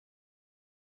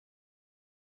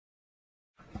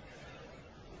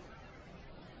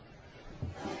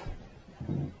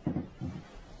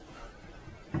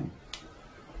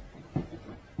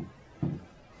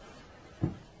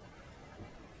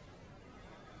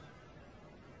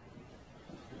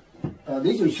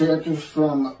These are chapters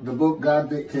from the book God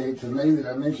Dictates to Me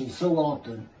that I mention so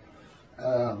often.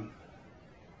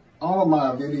 All of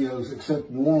my videos except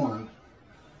one,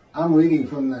 I'm reading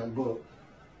from that book.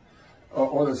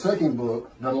 Or the second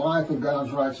book, The Life of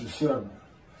God's Righteous Servant,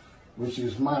 which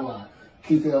is my life,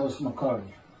 Keith Ellis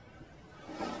McCarty.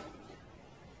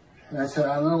 And that's how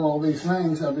I know all these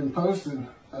things I've been posting.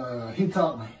 He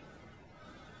taught me.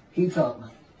 He taught me.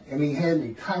 And he had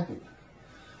me type it.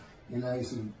 You know, he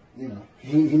said, you know,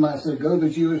 he might say, go to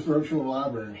the Jewish Virtual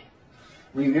Library.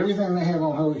 Read everything they have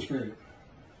on Holy Spirit.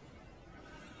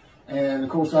 And, of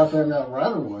course, I found out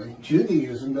right away,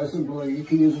 Judaism doesn't believe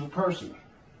he is a person.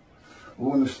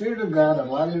 Well, when the Spirit of God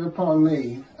alighted upon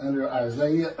me under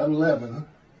Isaiah 11,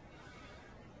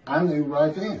 I knew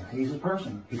right then he's a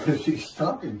person because he's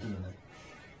talking to me.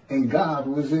 And God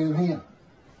was in him.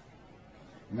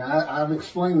 Now, I've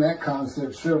explained that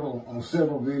concept on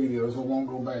several videos. I won't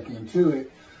go back into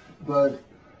it. But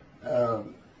the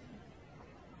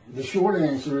short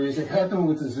answer is it happened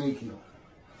with Ezekiel.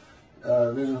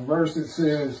 There's a verse that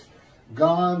says,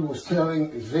 God was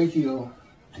telling Ezekiel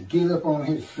to get up on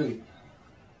his feet.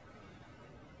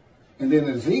 And then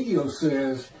Ezekiel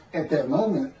says, at that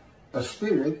moment, a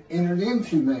spirit entered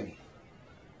into me.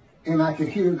 And I could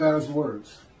hear God's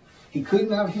words. He could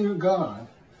not hear God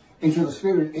until the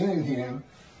Spirit entered him,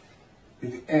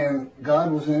 and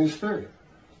God was in his spirit.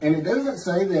 And it doesn't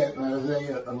say that in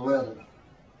Isaiah 11.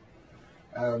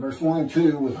 Verse 1 and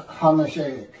 2 with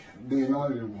Hamashiach, the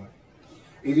anointed one.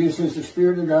 It just says the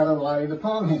Spirit of God alighted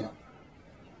upon him.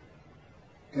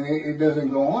 And it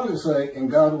doesn't go on to say, and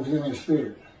God was in his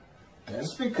spirit.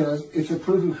 That's because it's a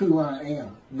proof of who I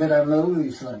am, that I know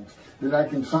these things, that I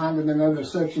can find them in other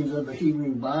sections of the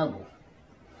Hebrew Bible.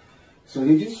 So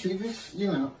he just you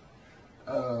know,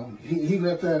 he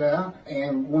left that out.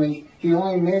 And when he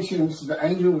only mentions the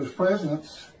angel of his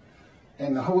presence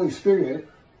and the Holy Spirit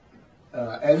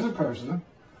as a person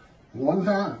one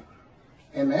time.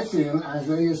 And that's in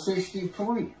Isaiah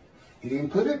 63. He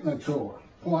didn't put it in the Torah.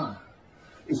 Why?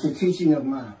 It's a teaching of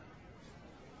mine.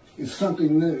 It's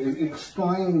something new. It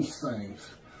explains things.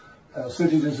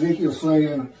 Such as Ezekiel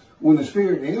saying, when the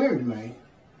Spirit entered me,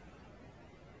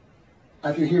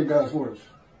 I could hear God's words.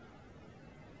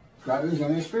 God is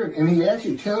in his spirit. And he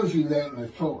actually tells you that in the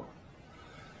Torah.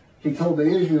 He told the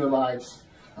Israelites,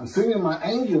 I'm sending my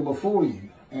angel before you.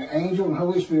 And angel and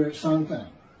Holy Spirit, same thing.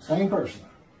 Same person.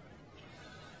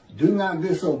 Do not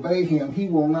disobey him. He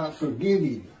will not forgive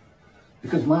you.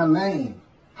 Because my name,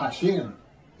 Hashem,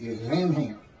 is in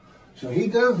him. So he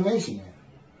does mention it.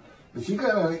 But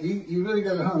you really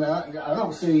gotta hunt out. I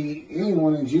don't see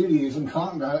anyone in Judaism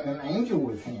talking about an angel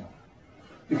with him.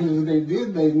 Because if they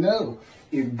did, they know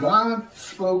if God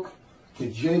spoke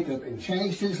to Jacob and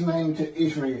changed his name to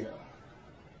Israel,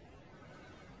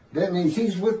 that means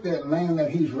he's with that man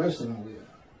that he's wrestling with.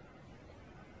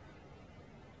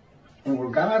 And where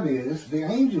God is, the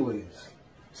angel is.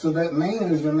 So that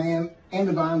man is the man and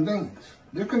divine beings.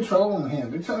 They're controlling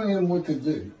him. They're telling him what to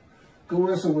do. Go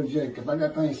wrestle with Jacob. I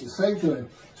got things to say to him.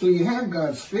 So you have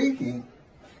God speaking.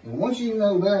 And once you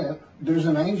know that, there's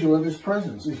an angel of his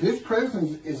presence. If his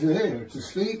presence is there to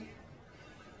speak,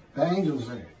 the angel's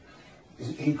there.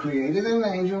 He created an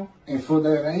angel, and for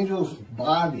that angel's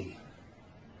body,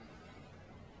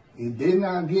 he did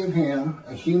not give him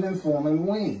a human form and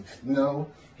wings. No,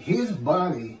 his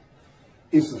body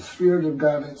is the Spirit of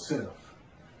God itself.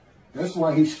 That's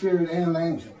why he's spirit and an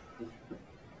angel.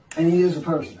 And he is a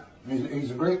person.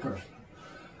 He's a great person.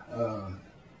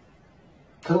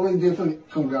 Totally different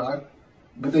from God,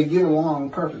 but they get along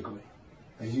perfectly,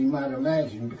 as you might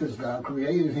imagine, because God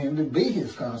created him to be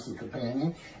his constant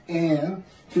companion and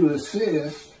to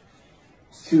assist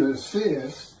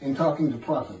in talking to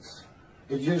prophets.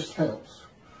 It just helps.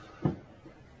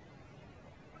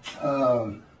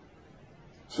 So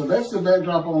that's the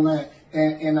backdrop on that.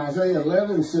 And Isaiah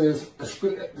 11 says the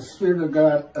Spirit of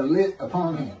God alighted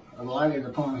upon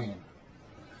him.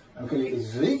 Okay,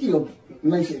 Ezekiel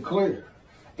makes it clear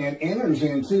and enters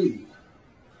into you.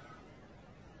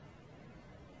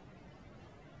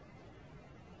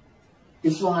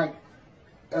 It's like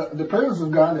the presence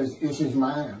of God is his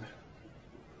mind.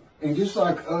 And just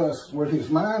like us, where his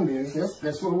mind is,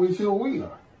 that's where we feel we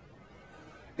are.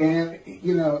 And,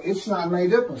 you know, it's not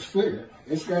made up of spirit.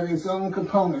 It's got its own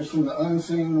components from the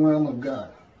unseen realm of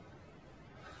God.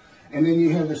 And then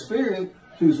you have the Spirit,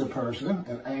 who's a person,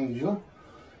 an angel,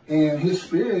 and his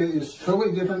spirit is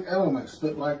totally different elements,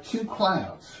 but like two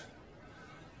clouds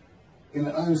in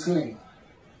the unseen.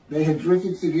 They had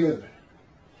drifted together.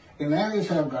 And that is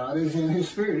how God is in his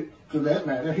spirit. For that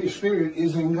matter, his spirit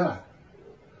is in God.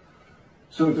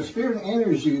 So if the Spirit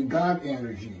enters you, God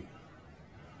enters you.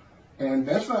 And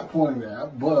that's not pointed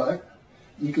out, but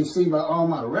you can see by all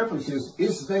my references,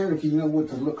 it's there if you know what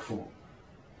to look for.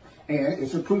 And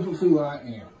it's a proof of who I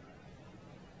am.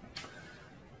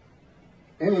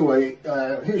 Anyway,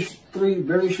 here's 3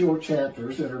 very short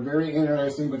chapters that are very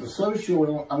interesting, but they're so short,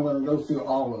 I'm going to go through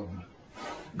all of them.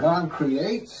 God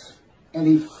creates and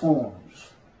he forms.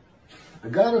 The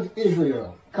God of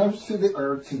Israel comes to the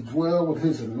earth to dwell with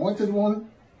his anointed one.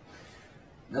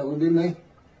 That would be me.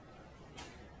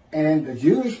 And the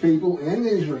Jewish people in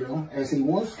Israel, as he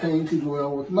once came to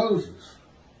dwell with Moses.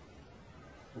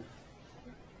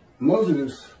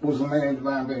 Moses was a man of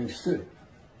divine beings too.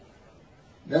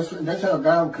 That's how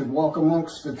God could walk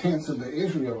amongst the tents of the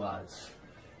Israelites.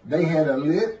 They had a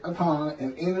lit upon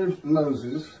and entered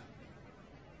Moses,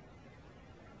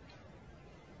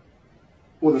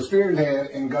 well, the Spirit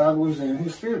had, and God was in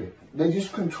his Spirit. They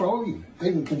just control you.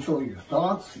 They can control your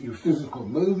thoughts, your physical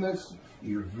movements,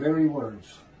 your very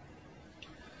words.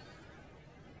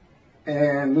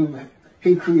 And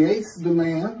he creates the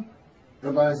man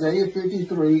of Isaiah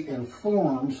 53 and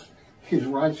forms his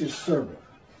righteous servant.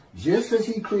 Just as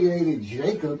he created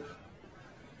Jacob,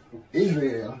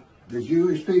 Israel, the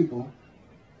Jewish people,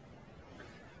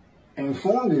 and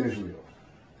formed Israel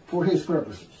for his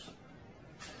purposes.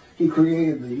 He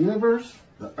created the universe,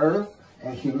 the earth,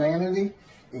 and humanity,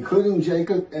 including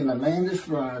Jacob and the man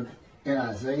described in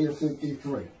Isaiah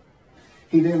 53.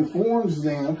 He then forms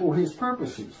them for his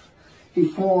purposes. He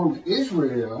formed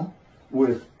Israel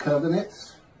with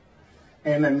covenants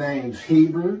and the names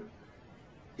Hebrew,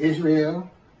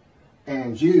 Israel,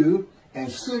 and Jew,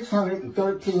 and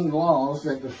 613 laws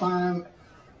that define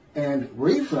and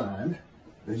refine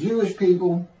the Jewish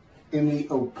people in the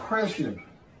oppression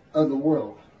of the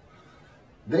world.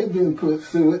 They've been put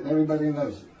through it, and everybody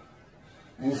knows it.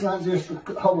 And it's not just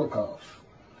the Holocaust.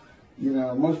 You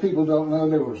know, most people don't know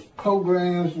there was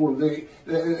programs where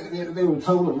they were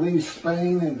told to leave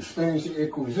Spain and the Spanish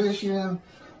Inquisition.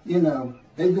 You know,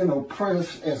 they've been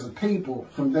oppressed as a people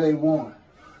from day one.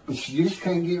 But you just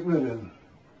can't get rid of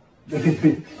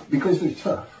them because they're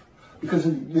tough. Because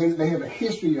they have a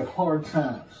history of hard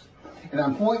times. And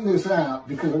I'm pointing this out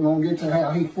because I'm going to get to how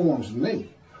he forms me.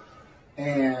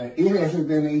 And it hasn't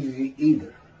been easy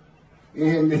either. It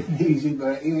hasn't been easy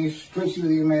by any stretch of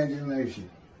the imagination.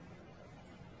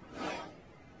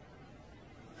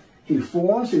 He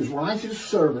forms his righteous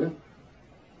servant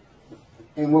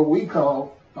in what we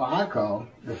call, or I call,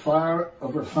 the fire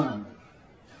of refinement.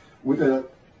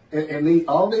 And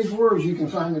all these words you can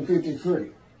find in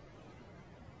 53.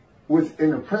 With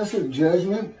an oppressive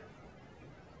judgment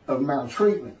of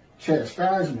maltreatment,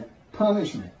 chastisement,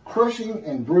 punishment, crushing,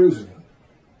 and bruising.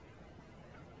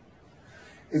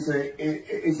 It's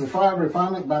a fire of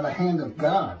refinement by the hand of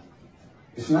God.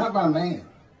 It's not by man.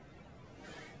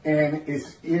 And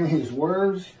it's in his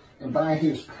words and by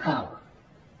his power.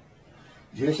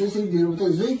 Just as he did with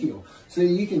Ezekiel. So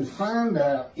you can find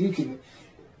out,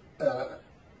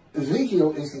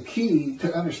 Ezekiel is the key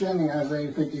to understanding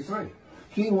Isaiah 53.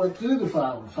 He went through the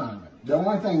fire of refinement. The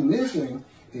only thing missing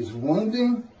is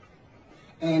wounding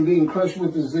and being crushed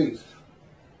with disease,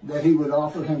 that he would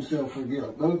offer himself for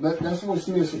guilt. That's what's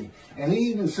missing. And he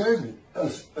even says it,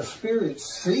 a spirit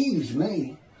seized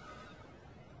me,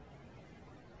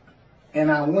 and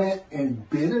I went in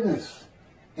bitterness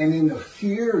and in the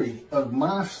fury of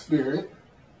my spirit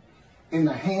in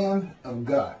the hand of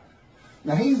God.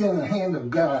 Now, he's in the hand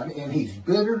of God, and he's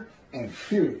bitter and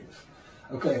furious.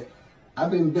 Okay,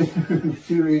 I've been bitter and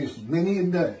furious many a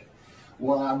day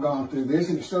while I've gone through this.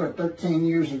 And it started 13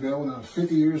 years ago when I was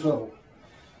 50 years old.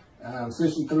 I'm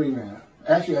 63 now.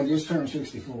 Actually, I just turned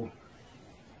 64.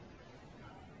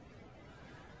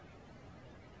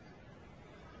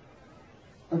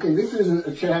 Okay, this is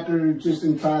a chapter just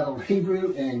entitled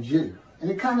Hebrew and Jew. And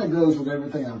it kind of goes with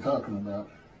everything I'm talking about.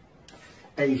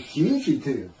 A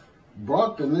fugitive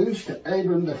brought the news to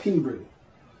Abram the Hebrew,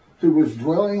 who was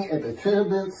dwelling at the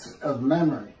terebinths of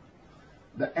Mamre,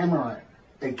 the Amorite,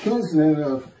 a kinsman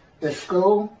of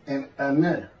Eshcol and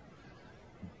Aner,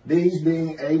 these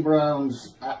being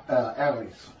Abram's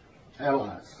allies.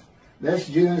 That's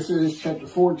Genesis chapter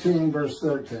 14, verse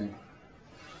 13.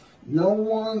 No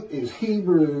one is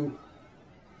Hebrew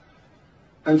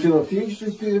until a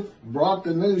fugitive brought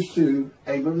the news to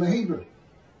Abram the Hebrew.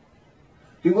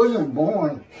 He wasn't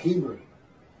born Hebrew.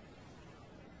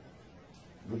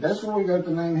 But that's where we got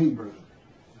the name Hebrew.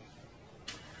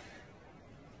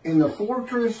 In the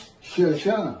fortress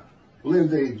Shushan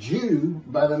lived a Jew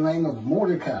by the name of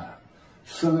Mordecai,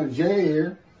 son of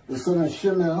Jair, the son of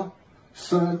Shemel,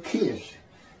 son of Kish,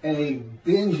 a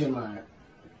Benjamite.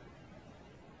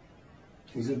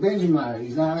 He's a Benjamite.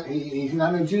 He's not a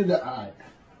Judahite.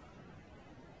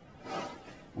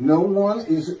 No one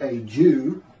is a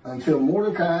Jew until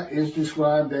Mordecai is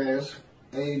described as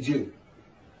a Jew.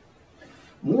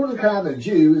 Mordecai the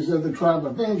Jew is of the tribe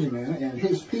of Benjamin, and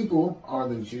his people are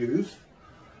the Jews.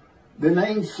 The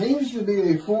name seems to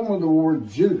be a form of the word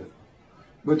Judah,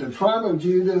 but the tribe of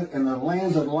Judah and the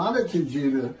lands allotted to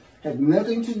Judah had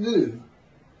nothing to do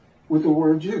with the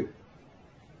word Jew.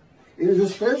 It is a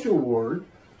special word,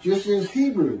 just as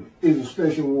Hebrew is a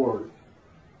special word.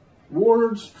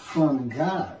 Words from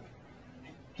God.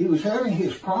 He was having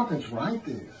his prophets write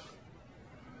this.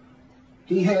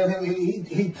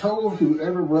 He told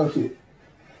whoever wrote it,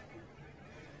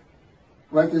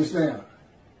 write this down.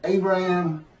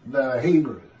 Abraham the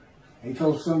Hebrew. He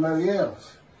told somebody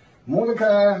else.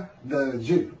 Mordecai the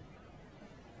Jew.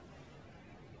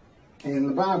 In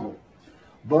the Bible.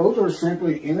 Both are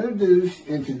simply introduced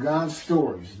into God's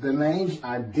stories. The names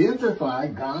identify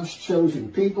God's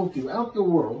chosen people throughout the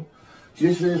world,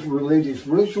 just as religious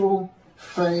ritual,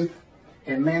 faith,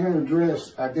 and manner of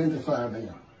dress identify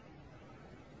them.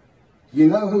 You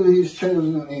know who his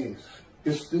chosen is.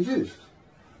 It's the Jews.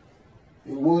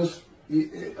 It was,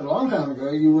 a long time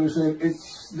ago, you would have said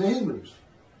it's the Hebrews.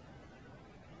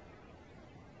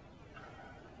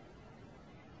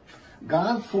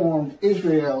 God formed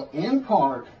Israel in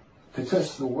part to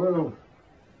test the world.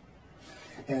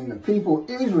 And the people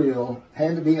Israel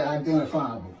had to be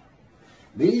identifiable.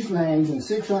 These names in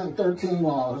 613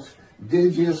 laws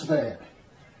did just that.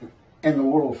 And the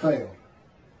world failed.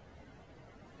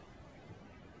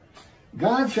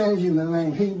 God changing the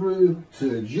name Hebrew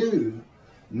to Jew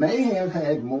may have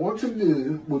had more to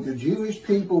do with the Jewish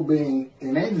people being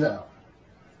in exile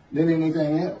than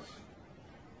anything else.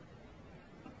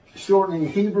 Shortening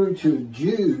Hebrew to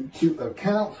Jew to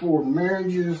account for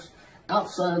marriages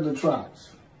outside the tribes,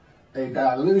 a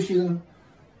dilution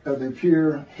of the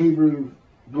pure Hebrew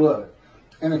blood.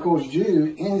 And of course,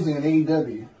 Jew ends in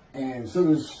EW, and so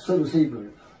does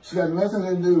Hebrew. It's got nothing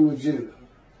to do with Judah.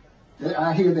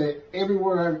 I hear that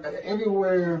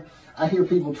everywhere I hear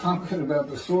people talking about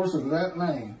the source of that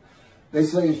name, they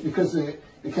say it's because they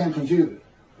came from Judah.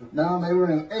 No, they were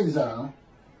in exile,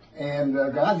 and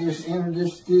God just entered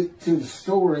this to the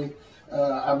story.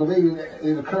 I believe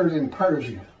it occurred in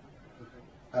Persia,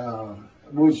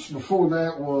 which before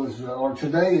that was, or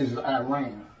today is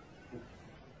Iran.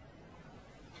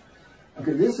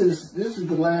 Okay, this is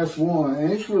the last one,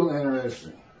 and it's real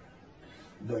interesting.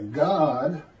 The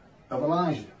God of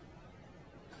Elijah.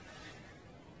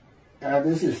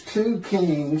 This is 2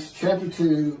 Kings chapter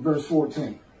 2 verse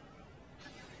 14.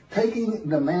 Taking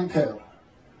the mantle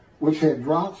which had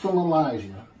dropped from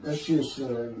Elijah, that's just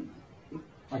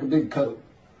like a big coat.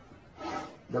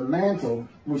 The mantle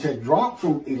which had dropped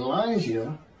from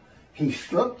Elijah, he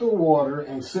struck the water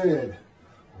and said,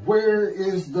 "Where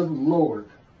is the Lord,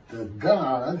 the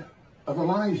God of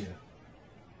Elijah?"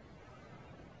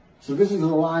 So this is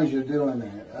Elijah doing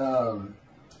that.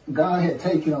 God had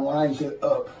taken Elijah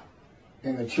up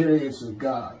in the chariots of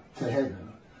God to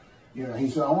heaven. You know,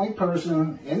 he's the only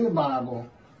person in the Bible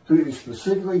who is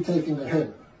specifically taken to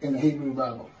heaven in the Hebrew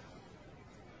Bible.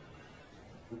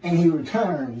 And he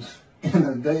returns in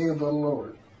the day of the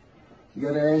Lord. You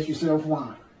got to ask yourself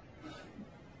why.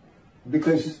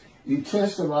 Because you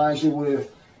test Elijah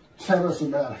with, tell us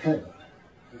about heaven.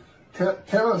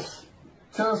 Tell us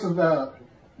about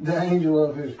the angel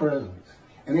of his presence.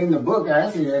 And in the book, I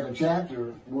actually have a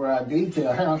chapter where I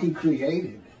detail how he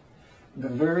created the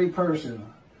very person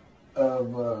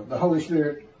of the Holy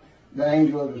Spirit, the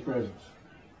angel of his presence.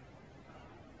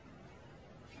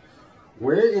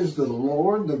 Where is the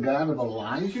Lord, the God of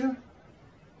Elijah?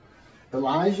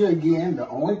 Elijah, again, the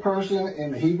only person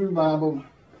in the Hebrew Bible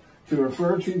to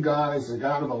refer to God as the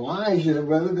God of Elijah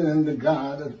rather than the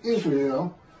God of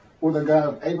Israel or the God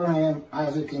of Abraham,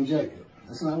 Isaac, and Jacob.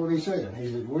 That's not what he said. He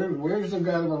said, where's the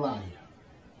God of Elijah?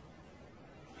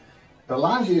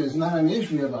 Elijah is not an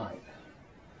Israelite.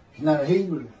 He's not a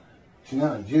Hebrew. He's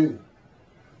not a Jew.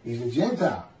 He's a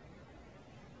Gentile.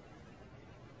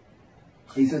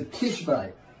 He's a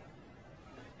Tishbite.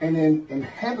 And an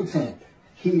inhabitant.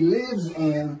 He lives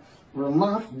in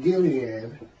Ramoth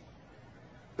Gilead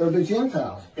of the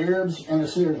Gentiles, Arabs and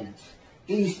Assyrians,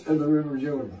 east of the River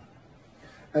Jordan.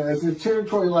 It's a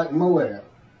territory like Moab.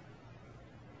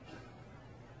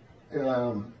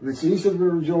 It's east of the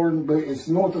River Jordan, but it's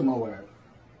north of Moab.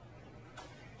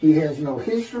 He has no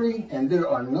history, and there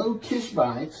are no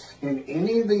Tishbites in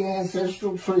any of the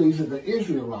ancestral trees of the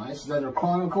Israelites that are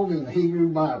chronicled in the Hebrew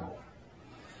Bible.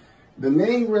 The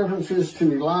many references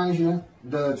to Elijah,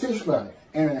 the Tishbite,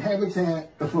 an inhabitant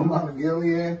of Ramoth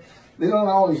Gilead, They don't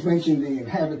always mention the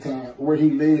inhabitant where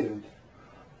he lived,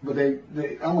 but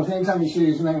they almost anytime you see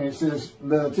his name, it says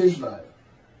the Israelite.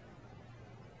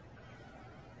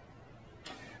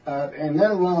 And that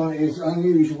alone is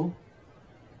unusual,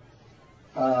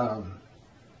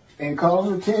 and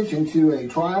calls attention to a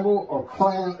tribal or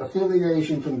clan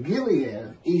affiliation from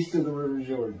Gilead, east of the River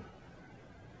Jordan.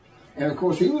 And of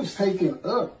course, he was taken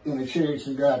up in the chariots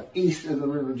of God east of the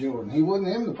River Jordan. He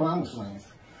wasn't in the Promised Land.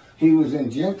 He was in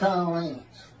Gentile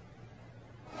lands.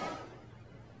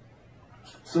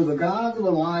 So the God of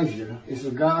Elijah is the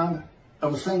God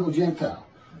of a single Gentile,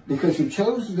 because he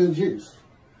chose the Jews.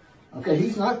 Okay,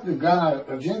 he's not the God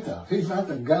of Gentiles. He's not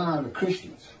the God of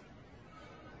Christians.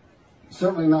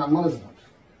 Certainly not Muslims.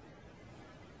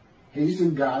 He's the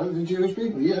God of the Jewish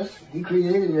people. Yes, he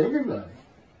created everybody.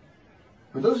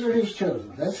 But those are his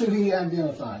chosen. That's who he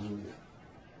identifies with.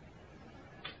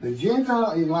 The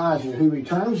Gentile Elijah, who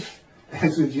returns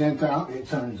as a Gentile, it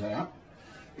turns out,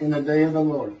 in the day of the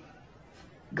Lord.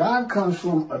 God comes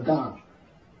from Adam.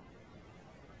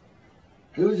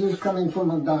 Who is this coming from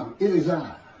Adam? It is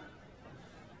I.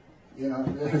 You know,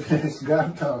 that's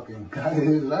God talking. God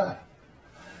is I.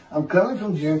 I'm coming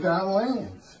from Gentile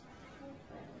lands.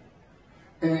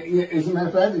 And as a matter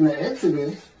of fact, in the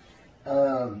Exodus,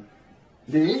 the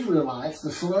Israelites,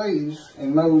 the slaves,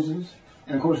 and Moses,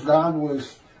 and of course God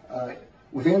was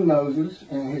within Moses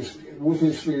and with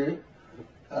his spirit,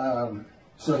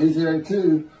 so he's there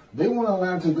too. They weren't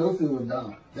allowed to go through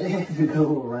Adam. They had to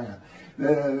go around.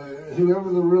 Whoever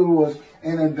the rule was.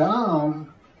 And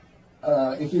Adam,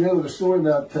 if you know the story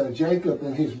about Jacob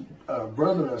and his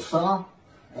brother Esau,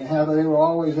 and how they were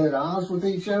always at odds with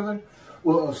each other,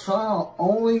 well, Esau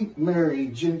only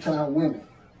married Gentile women.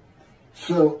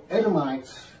 So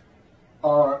Edomites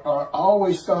are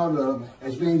always thought of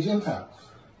as being Gentiles.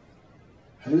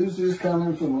 Who's this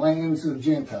coming from lands of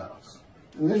Gentiles?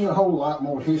 And there's a whole lot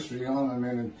more history on them,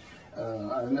 and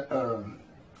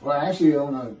well, actually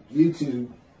on a YouTube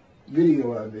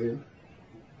video I did.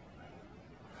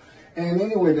 And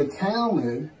anyway, the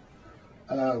Talmud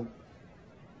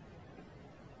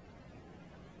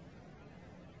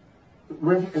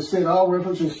it said all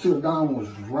references to Adam was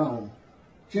Rome,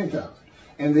 Gentiles,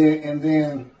 and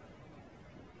then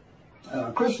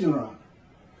Christian Rome,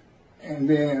 and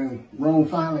then Rome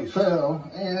finally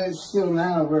fell, and it's still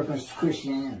now a reference to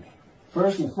Christianity,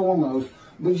 first and foremost,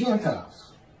 but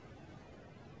Gentiles.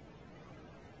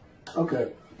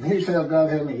 Okay, here's how God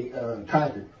had me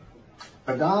type it.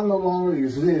 Adam no longer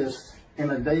exists in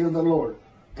the day of the Lord,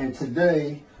 and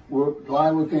today will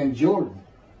lie within Jordan.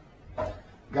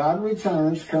 God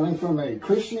returns coming from a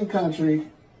Christian country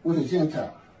with a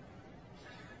Gentile.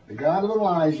 The God of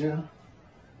Elijah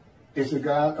is the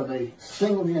God of a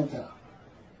single Gentile,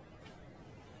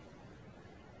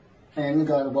 and the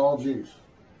God of all Jews.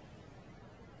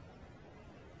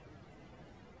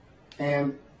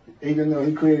 And even though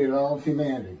he created all of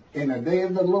humanity, in the day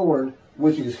of the Lord,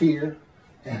 which is here,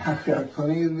 and I've got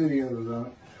plenty of videos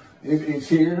on it, it's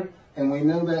here, and we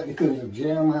know that because of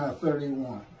Jeremiah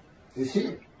 31. It's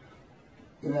here.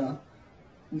 You know,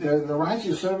 the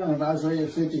righteous servant of Isaiah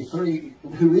 53,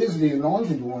 who is the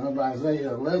anointed one of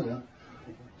Isaiah 11,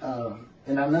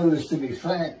 and I know this to be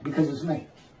fact because it's me.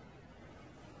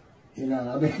 You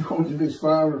know, I've been going to this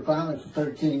fire refinement for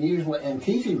 13 years and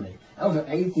teaching me. I was an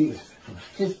atheist for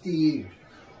 50 years.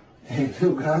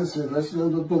 Until God said, let's go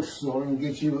to the bookstore and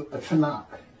get you a Tanakh.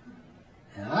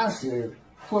 And I said,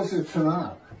 what's a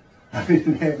Tanakh? I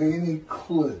didn't have any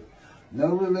clue. No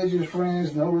religious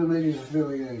friends, no religious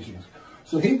affiliations.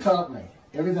 So he taught me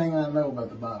everything I know about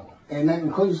the Bible. And that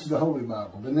includes the Holy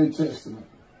Bible, the New Testament.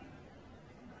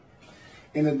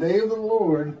 In the day of the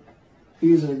Lord,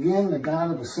 he is again the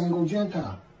God of a single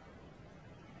Gentile.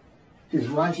 His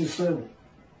righteous servant.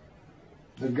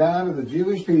 The God of the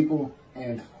Jewish people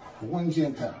and one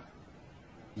Gentile.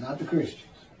 Not the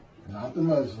Christians, not the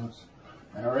Muslims,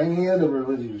 or any other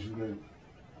religious group.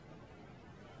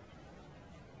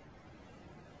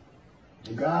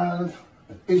 The God of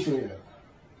Israel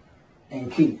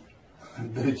and keep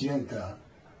the Gentile.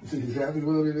 That's exactly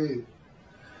what it is.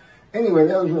 Anyway,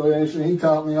 that was really interesting. He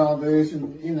taught me all this,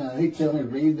 and you know, he'd tell me,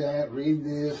 read that, read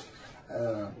this,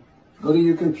 go to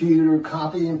your computer,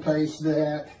 copy and paste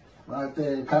that right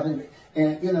there, copy.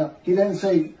 And you know, he doesn't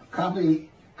say copy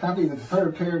the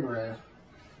third paragraph.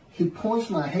 He points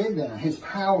my head down. His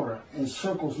power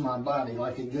encircles my body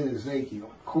like it did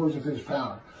Ezekiel, cords of his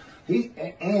power.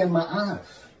 And my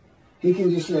eyes. He can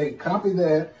just say, copy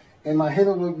that, and my head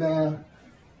will look down,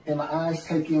 and my eyes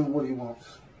take in what he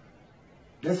wants.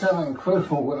 That's how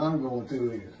incredible what I'm going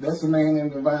through is. That's the man in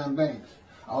divine banks,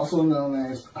 also known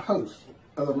as a host.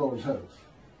 of the Lord's host.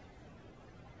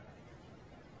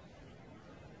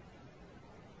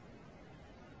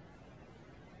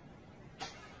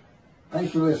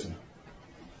 Thanks for listening.